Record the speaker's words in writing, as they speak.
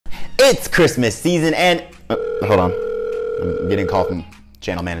It's Christmas season and... hold on. I'm getting a call from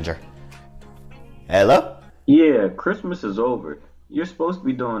channel manager. Hello? Yeah, Christmas is over. You're supposed to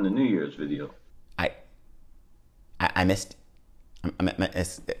be doing the New Year's video. I missed...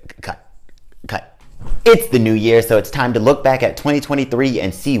 Cut. It's the new year, so it's time to look back at 2023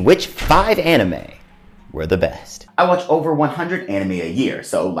 and see which 5 anime were the best. I watch over 100 anime a year,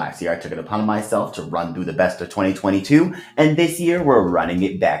 so last year I took it upon myself to run through the best of 2022, and this year we're running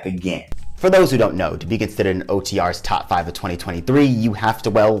it back again. For those who don't know, to be considered an OTR's top 5 of 2023, you have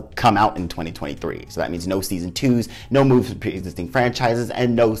to, well, come out in 2023. So that means no season 2s, no moves from pre-existing franchises,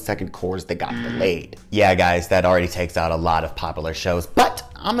 and no second cores that got delayed. Yeah guys, that already takes out a lot of popular shows, but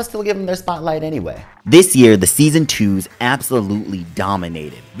I'ma still give them their spotlight anyway. This year, the season 2s absolutely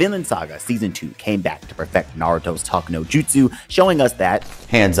dominated. Vinland Saga season 2 came back to perfect Naruto's Talk no Jutsu, showing us that,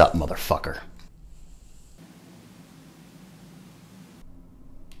 hands up motherfucker.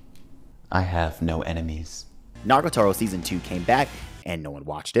 I have no enemies. Naruto season 2 came back and no one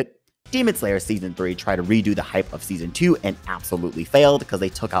watched it. Demon Slayer season 3 tried to redo the hype of season 2 and absolutely failed because they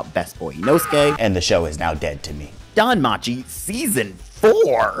took out best boy Inosuke, and the show is now dead to me. Danmachi season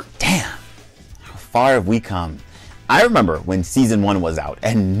 4. Damn, how far have we come? I remember when season 1 was out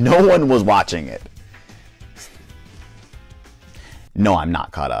and no one was watching it. No, I'm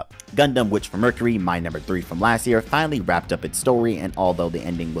not caught up. Gundam Witch from Mercury, my number 3 from last year, finally wrapped up its story, and although the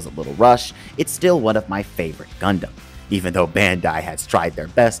ending was a little rushed, it's still one of my favorite Gundam, even though Bandai has tried their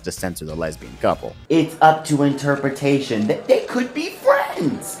best to censor the lesbian couple. It's up to interpretation that they could be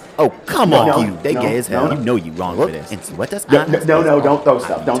friends. Oh, come on, you. They gay as hell. You know you wrong for this. And so what does No, don't throw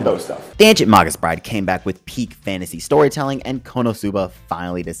stuff. Don't throw stuff. The Ancient Magus Bride came back with peak fantasy storytelling, and Konosuba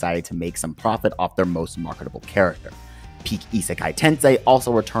finally decided to make some profit off their most marketable character. Peak Isekai Tensei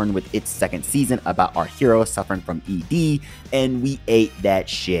also returned with its second season about our hero suffering from ED, and we ate that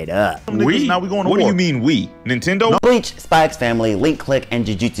shit up. We? Now we going to war. What do you mean we? Nintendo? Bleach, Spy X Family, Link Click, and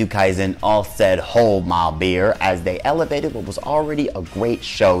Jujutsu Kaisen all said hold my beer as they elevated what was already a great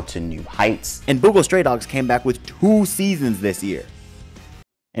show to new heights. And Boogle Stray Dogs came back with 2 seasons this year,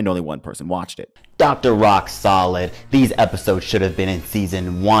 and only 1 person watched it. Dr. Rock Solid. These episodes should have been in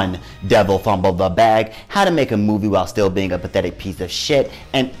season 1. Devil Fumbled the Bag. How to Make a Movie While Still Being a Pathetic Piece of Shit.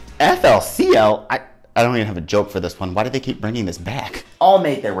 And FLCL. I don't even have a joke for this one. Why do they keep bringing this back? All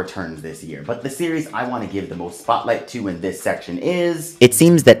made their returns this year, but the series I want to give the most spotlight to in this section is... It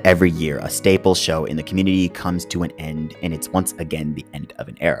seems that every year a staple show in the community comes to an end, and it's once again the end of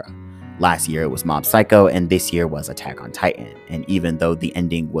an era. Last year it was Mob Psycho, and this year was Attack on Titan. And even though the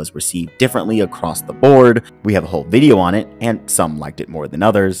ending was received differently across the board, we have a whole video on it, and some liked it more than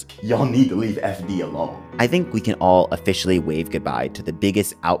others. Y'all need to leave FD alone. I think we can all officially wave goodbye to the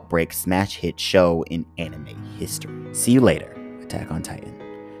biggest outbreak smash hit show in anime history. See you later, Attack on Titan.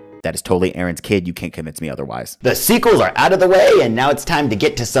 That is totally Aaron's kid, you can't convince me otherwise. The sequels are out of the way, and now it's time to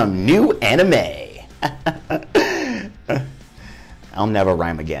get to some new anime. I'll never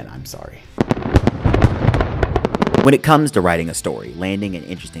rhyme again, I'm sorry. When it comes to writing a story, landing an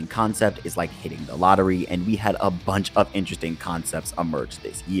interesting concept is like hitting the lottery, and we had a bunch of interesting concepts emerge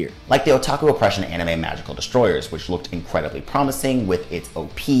this year. Like the Otaku Oppression anime Magical Destroyers, which looked incredibly promising with its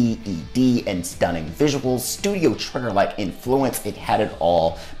OP, ED, and stunning visuals, Studio Trigger-like influence. It had it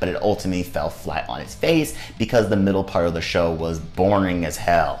all, but it ultimately fell flat on its face because the middle part of the show was boring as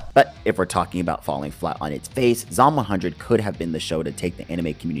hell. But if we're talking about falling flat on its face, Zom 100 could have been the show to take the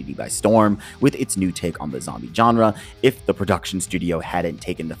anime community by storm with its new take on the zombie genre, if the production studio hadn't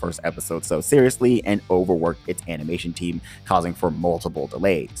taken the first episode so seriously and overworked its animation team, causing for multiple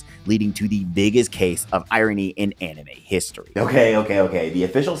delays, leading to the biggest case of irony in anime history. Okay. The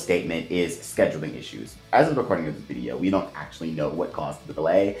official statement is scheduling issues. As of recording of this video, we don't actually know what caused the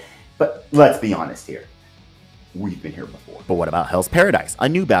delay, but let's be honest here. We've been here before. But what about Hell's Paradise, a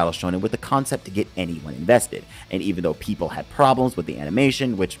new battle shonen with the concept to get anyone invested? And even though people had problems with the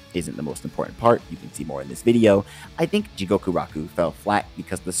animation, which isn't the most important part, you can see more in this video, I think Jigoku Raku fell flat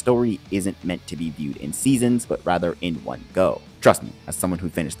because the story isn't meant to be viewed in seasons, but rather in one go. Trust me, as someone who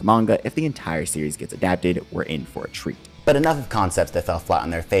finished the manga, if the entire series gets adapted, we're in for a treat. But enough of concepts that fell flat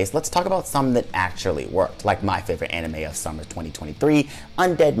on their face, let's talk about some that actually worked, like my favorite anime of summer 2023,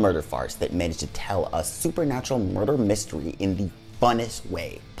 Undead Murder Farce, that managed to tell a supernatural murder mystery in the funnest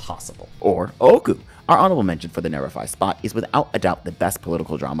way possible. Or Oku. Our honorable mention for the number 5 spot is without a doubt the best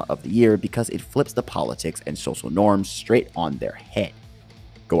political drama of the year because it flips the politics and social norms straight on their head.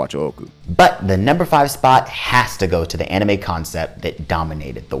 Go watch Oku. But the number 5 spot has to go to the anime concept that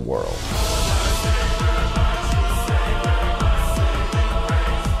dominated the world.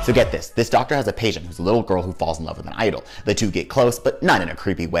 So get this doctor has a patient who's a little girl who falls in love with an idol. The two get close, but not in a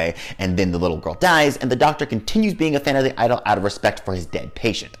creepy way, and then the little girl dies, and the doctor continues being a fan of the idol out of respect for his dead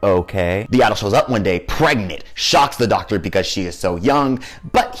patient. Okay. The idol shows up one day, pregnant, shocks the doctor because she is so young,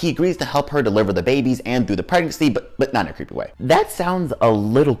 but he agrees to help her deliver the babies and through the pregnancy, but not in a creepy way. That sounds a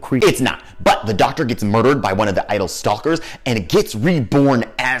little creepy. It's not, but the doctor gets murdered by one of the idol's stalkers and gets reborn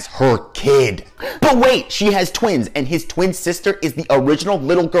as her kid. But wait, she has twins, and his twin sister is the original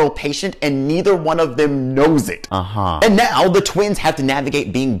little girl patient, and neither one of them knows it. And now the twins have to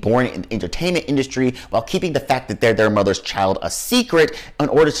navigate being born in the entertainment industry while keeping the fact that they're their mother's child a secret in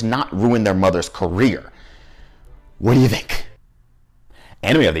order to not ruin their mother's career. What do you think?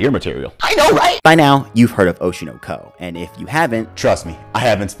 Anime of the year material. I know, right? By now, you've heard of Oshinoko, and if you haven't, Trust me, I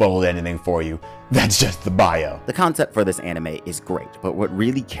haven't spoiled anything for you. That's just the bio. the concept for this anime is great, but what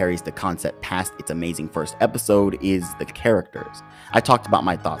really carries the concept past its amazing first episode is the characters. I talked about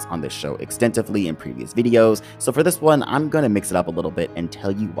my thoughts on this show extensively in previous videos, so for this one, I'm gonna mix it up a little bit and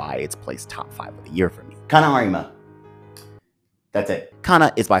tell you why it's placed top 5 of the year for me. Kana Harima. That's it.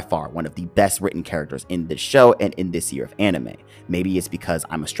 Kana is by far one of the best written characters in this show and in this year of anime. Maybe it's because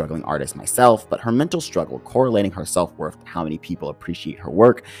I'm a struggling artist myself, but her mental struggle correlating her self-worth to how many people appreciate her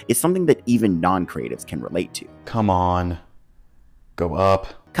work is something that even non-creatives can relate to. Come on. Go up.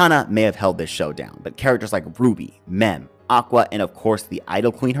 Kana may have held this show down, but characters like Ruby, Mem, Aqua, and of course the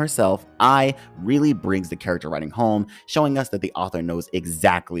idol queen herself, Ai, really brings the character writing home, showing us that the author knows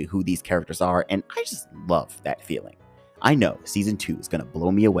exactly who these characters are, and I just love that feeling. I know season 2 is gonna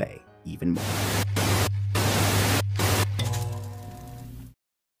blow me away even more.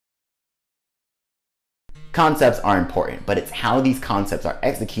 Concepts are important, but it's how these concepts are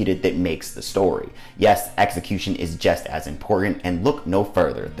executed that makes the story. Yes, execution is just as important, and look no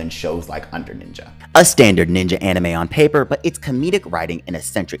further than shows like Under Ninja. A standard ninja anime on paper, but its comedic writing and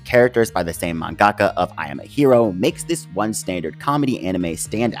eccentric characters by the same mangaka of I Am a Hero makes this one standard comedy anime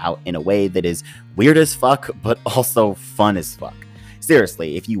stand out in a way that is weird as fuck, but also fun as fuck.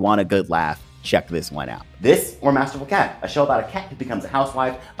 Seriously, if you want a good laugh, check this one out. This or Masterful Cat, a show about a cat who becomes a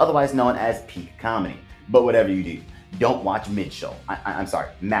housewife, otherwise known as peak comedy. But whatever you do, don't watch Mid-Show. I'm sorry,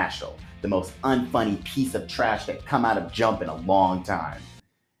 Mash-Show, the most unfunny piece of trash that come out of Jump in a long time.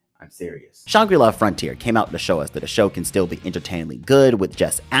 I'm serious. Shangri-La Frontier came out to show us that a show can still be entertainingly good with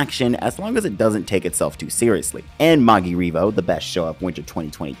just action as long as it doesn't take itself too seriously. And Magi Revo, the best show of winter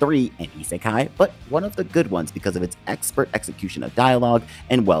 2023, and Isekai, but one of the good ones because of its expert execution of dialogue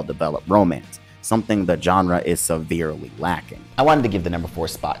and well-developed romance, something the genre is severely lacking. I wanted to give the number 4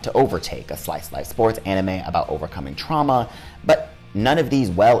 spot to Overtake, a slice life sports anime about overcoming trauma, but none of these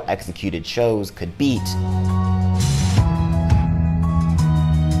well-executed shows could beat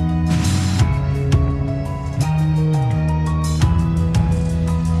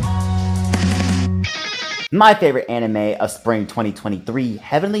my favorite anime of spring 2023,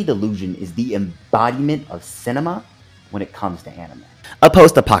 Heavenly Delusion, is the embodiment of cinema when it comes to anime. A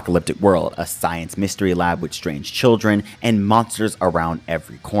post-apocalyptic world, a science mystery lab with strange children, and monsters around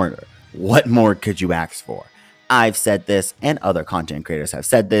every corner. What more could you ask for? I've said this, and other content creators have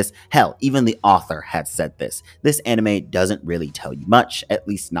said this. Hell, even the author has said this. This anime doesn't really tell you much, at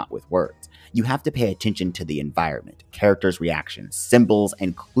least not with words. You have to pay attention to the environment, characters' reactions, symbols,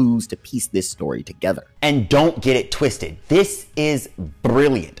 and clues to piece this story together. And don't get it twisted, this is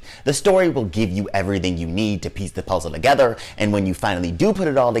brilliant. The story will give you everything you need to piece the puzzle together, and when you finally do put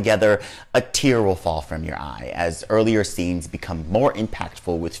it all together, a tear will fall from your eye as earlier scenes become more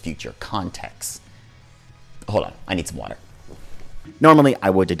impactful with future contexts. Hold on, I need some water. Normally,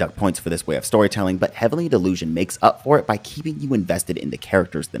 I would deduct points for this way of storytelling, but Heavenly Delusion makes up for it by keeping you invested in the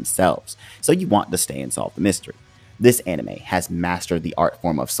characters themselves, so you want to stay and solve the mystery. This anime has mastered the art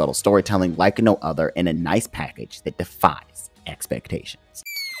form of subtle storytelling like no other in a nice package that defies expectations.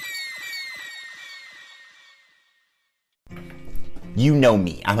 You know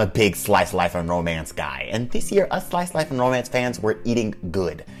me, I'm a big slice life and romance guy, and this year us slice life and romance fans were eating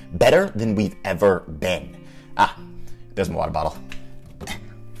good. Better than we've ever been. Ah, there's my water bottle.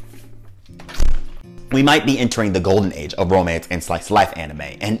 We might be entering the golden age of romance and slice life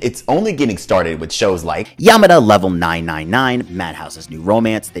anime, and it's only getting started with shows like Yamada Level 999, Madhouse's new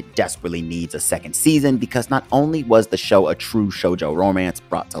romance that desperately needs a second season because not only was the show a true shoujo romance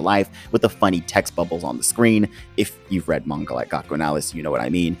brought to life with the funny text bubbles on the screen, if you've read manga like Gakko Analysis, you know what I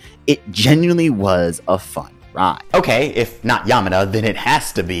mean, it genuinely was a fun ride. Okay, if not Yamada, then it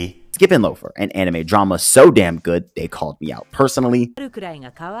has to be Skip and Loafer, an anime drama so damn good they called me out personally.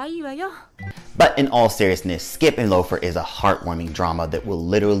 But in all seriousness, Skip and Loafer is a heartwarming drama that will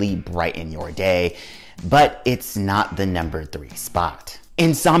literally brighten your day, but it's not the number 3 spot.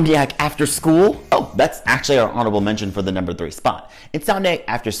 Insomniac After School? Oh, that's actually our honorable mention for the number 3 spot. Insomniac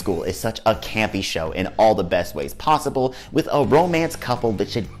After School is such a campy show in all the best ways possible, with a romance couple that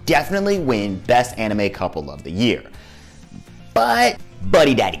should definitely win Best Anime Couple of the Year. But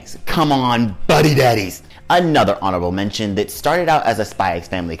Buddy Daddies, come on, Buddy Daddies. Another honorable mention that started out as a Spy X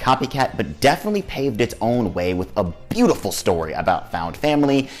Family copycat, but definitely paved its own way with a beautiful story about found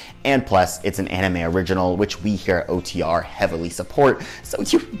family, and plus it's an anime original, which we here at OTR heavily support, so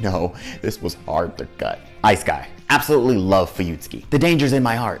you know this was hard to cut. Ice Guy. Absolutely love Fuyutsuki. The Danger's in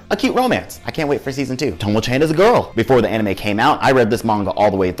My Heart. A cute romance. I can't wait for season 2. Tomo-chan is a girl. Before the anime came out, I read this manga all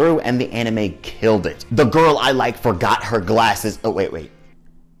the way through, and the anime killed it. The girl I like forgot her glasses. Oh, wait.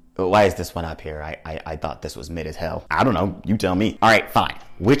 Why is this one up here? I thought this was mid as hell. I don't know. You tell me. All right, fine.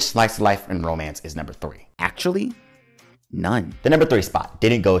 Which slice of life and romance is number 3? Actually, none. The number 3 spot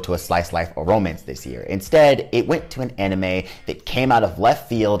didn't go to a slice life or romance this year. Instead, it went to an anime that came out of left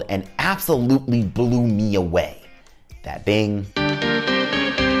field and absolutely blew me away. That being...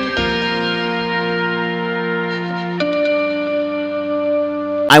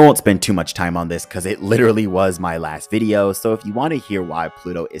 I won't spend too much time on this because it literally was my last video, so if you want to hear why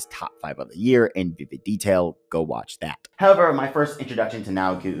Pluto is top 5 of the year in vivid detail, go watch that. However, my first introduction to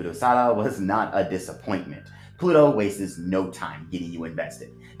Naoki Urasada was not a disappointment. Pluto wastes no time getting you invested.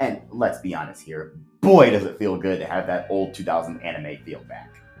 And let's be honest here, boy does it feel good to have that old 2000 anime feel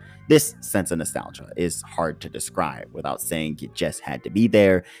back. This sense of nostalgia is hard to describe without saying you just had to be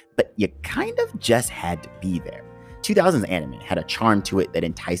there, but you kind of just had to be there. 2000s anime had a charm to it that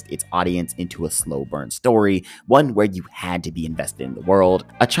enticed its audience into a slow burn story, one where you had to be invested in the world,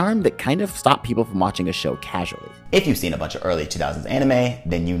 a charm that kind of stopped people from watching a show casually. If you've seen a bunch of early 2000s anime,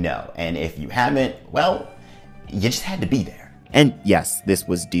 then you know, and if you haven't, well, you just had to be there. And yes, this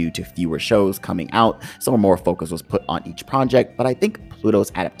was due to fewer shows coming out, so more focus was put on each project, but I think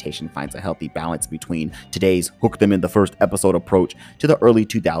Pluto's adaptation finds a healthy balance between today's hook them in the first episode approach to the early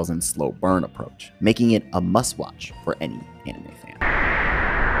 2000s slow burn approach, making it a must-watch for any anime fan.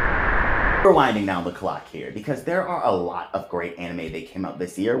 We're winding down the clock here because there are a lot of great anime that came out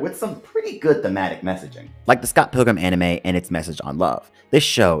this year with some pretty good thematic messaging. Like the Scott Pilgrim anime and its message on love. This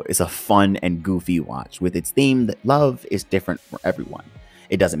show is a fun and goofy watch with its theme that love is different for everyone.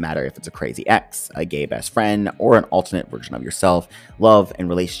 It doesn't matter if it's a crazy ex, a gay best friend, or an alternate version of yourself. Love and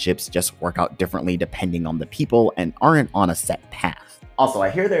relationships just work out differently depending on the people and aren't on a set path. Also,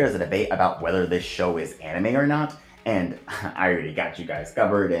 I hear there is a debate about whether this show is anime or not. And I already got you guys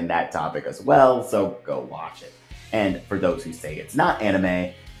covered in that topic as well, so go watch it. And for those who say it's not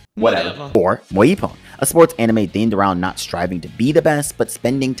anime, whatever. Or Moippon, a sports anime themed around not striving to be the best, but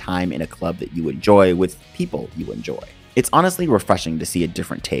spending time in a club that you enjoy with people you enjoy. It's honestly refreshing to see a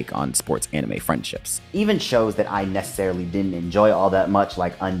different take on sports anime friendships. Even shows that I necessarily didn't enjoy all that much,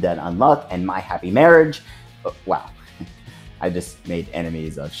 like Undead Unluck and My Happy Marriage, wow, I just made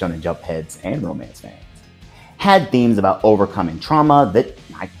enemies of Shonen Jump heads and romance fans. Had themes about overcoming trauma that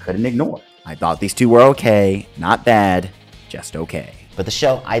I couldn't ignore. I thought these two were okay, not bad, just okay. But the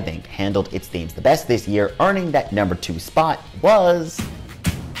show, I think, handled its themes the best this year, earning that number 2 spot was...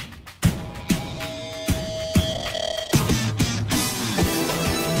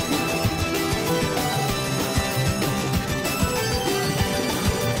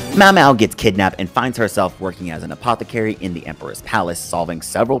 Mao Mao gets kidnapped and finds herself working as an apothecary in the Emperor's palace, solving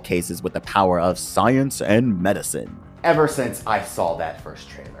several cases with the power of science and medicine. Ever since I saw that first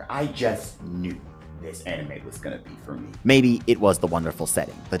trailer, I just knew this anime was gonna be for me. Maybe it was the wonderful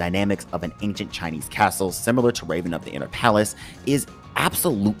setting. The dynamics of an ancient Chinese castle similar to Raven of the Inner Palace is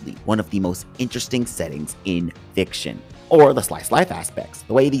absolutely one of the most interesting settings in fiction. Or the slice life aspects,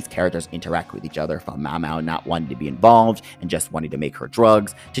 the way these characters interact with each other, from Mao Mao not wanting to be involved and just wanting to make her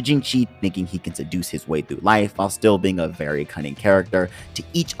drugs, to Jingqi thinking he can seduce his way through life while still being a very cunning character, to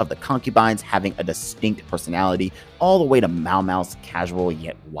each of the concubines having a distinct personality, all the way to Mao Mao's casual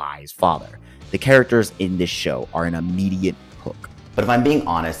yet wise father. The characters in this show are an immediate hook. But if I'm being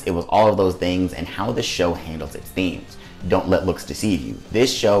honest, it was all of those things and how the show handles its themes. Don't let looks deceive you.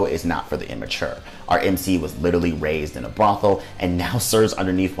 This show is not for the immature. Our MC was literally raised in a brothel and now serves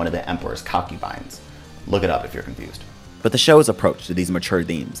underneath one of the Emperor's concubines. Look it up if you're confused. But the show's approach to these mature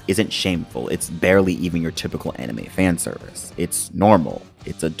themes isn't shameful. It's barely even your typical anime fan service. It's normal.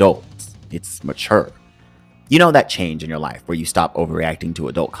 It's adult. It's mature. You know that change in your life where you stop overreacting to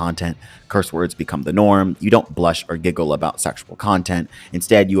adult content, curse words become the norm, you don't blush or giggle about sexual content,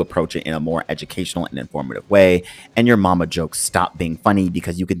 instead you approach it in a more educational and informative way, and your mama jokes stop being funny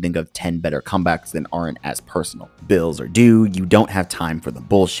because you can think of 10 better comebacks that aren't as personal. Bills are due, you don't have time for the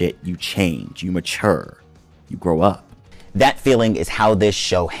bullshit, you change, you mature, you grow up. That feeling is how this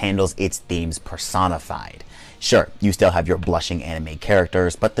show handles its themes personified. Sure, you still have your blushing anime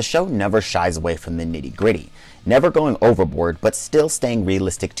characters, but the show never shies away from the nitty-gritty, never going overboard, but still staying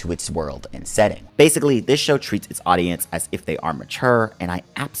realistic to its world and setting. Basically, this show treats its audience as if they are mature, and I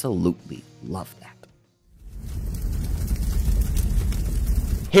absolutely love that.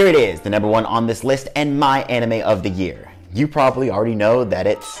 Here it is, the number one on this list and my anime of the year. You probably already know that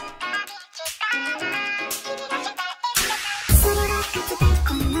it's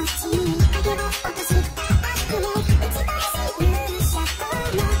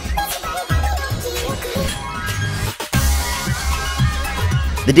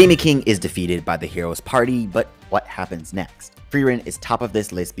The Demon King is defeated by the hero's party, but what happens next? Frieren is top of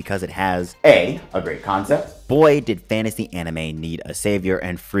this list because it has A great concept. Boy, did fantasy anime need a savior,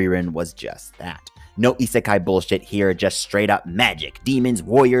 and Frieren was just that. No isekai bullshit here, just straight up magic, demons,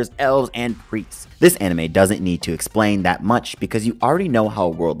 warriors, elves, and priests. This anime doesn't need to explain that much because you already know how a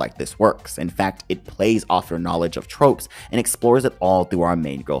world like this works. In fact, it plays off your knowledge of tropes and explores it all through our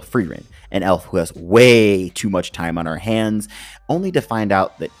main girl Frieren, an elf who has way too much time on her hands, only to find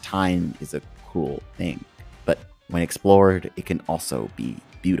out that time is a cruel thing. But when explored, it can also be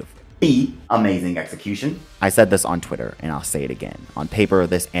beautiful. B, amazing execution. I said this on Twitter, and I'll say it again. On paper,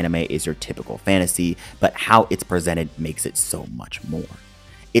 this anime is your typical fantasy, but how it's presented makes it so much more.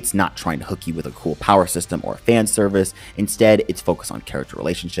 It's not trying to hook you with a cool power system or fan service. Instead, it's focused on character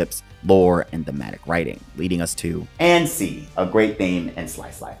relationships, lore, and thematic writing, leading us to and C, a great theme and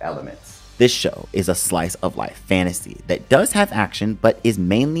slice life elements. This show is a slice of life fantasy that does have action, but is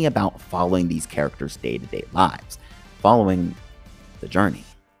mainly about following these characters' day-to-day lives, following the journey.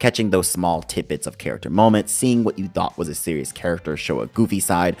 Catching those small tidbits of character moments, seeing what you thought was a serious character show a goofy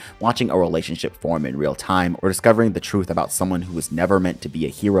side, watching a relationship form in real time, or discovering the truth about someone who was never meant to be a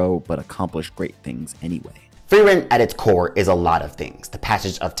hero but accomplished great things anyway. Frieren at its core is a lot of things. The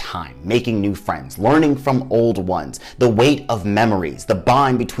passage of time, making new friends, learning from old ones, the weight of memories, the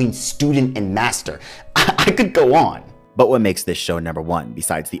bond between student and master. I could go on. But what makes this show number one,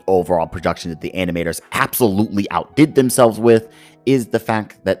 besides the overall production that the animators absolutely outdid themselves with, is the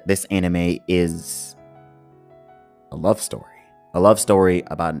fact that this anime is a love story. A love story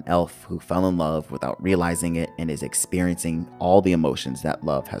about an elf who fell in love without realizing it and is experiencing all the emotions that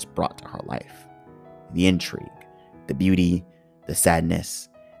love has brought to her life. The intrigue, the beauty, the sadness,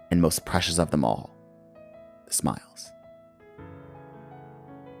 and most precious of them all, the smiles.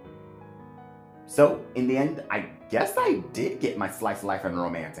 So, in the end, I guess I did get my slice of life and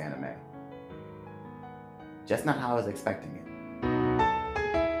romance anime. Just not how I was expecting it.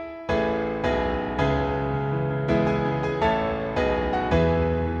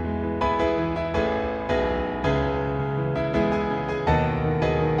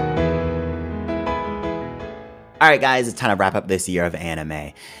 Alright guys, it's time to wrap up this year of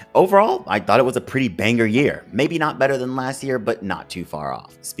anime. Overall, I thought it was a pretty banger year. Maybe not better than last year, but not too far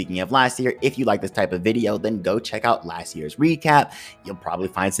off. Speaking of last year, if you like this type of video, then go check out last year's recap. You'll probably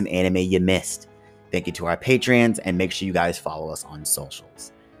find some anime you missed. Thank you to our Patreons, and make sure you guys follow us on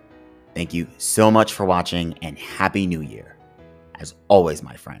socials. Thank you so much for watching, and Happy New Year. As always,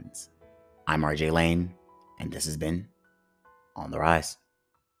 my friends, I'm RJ Lane, and this has been On the Rise.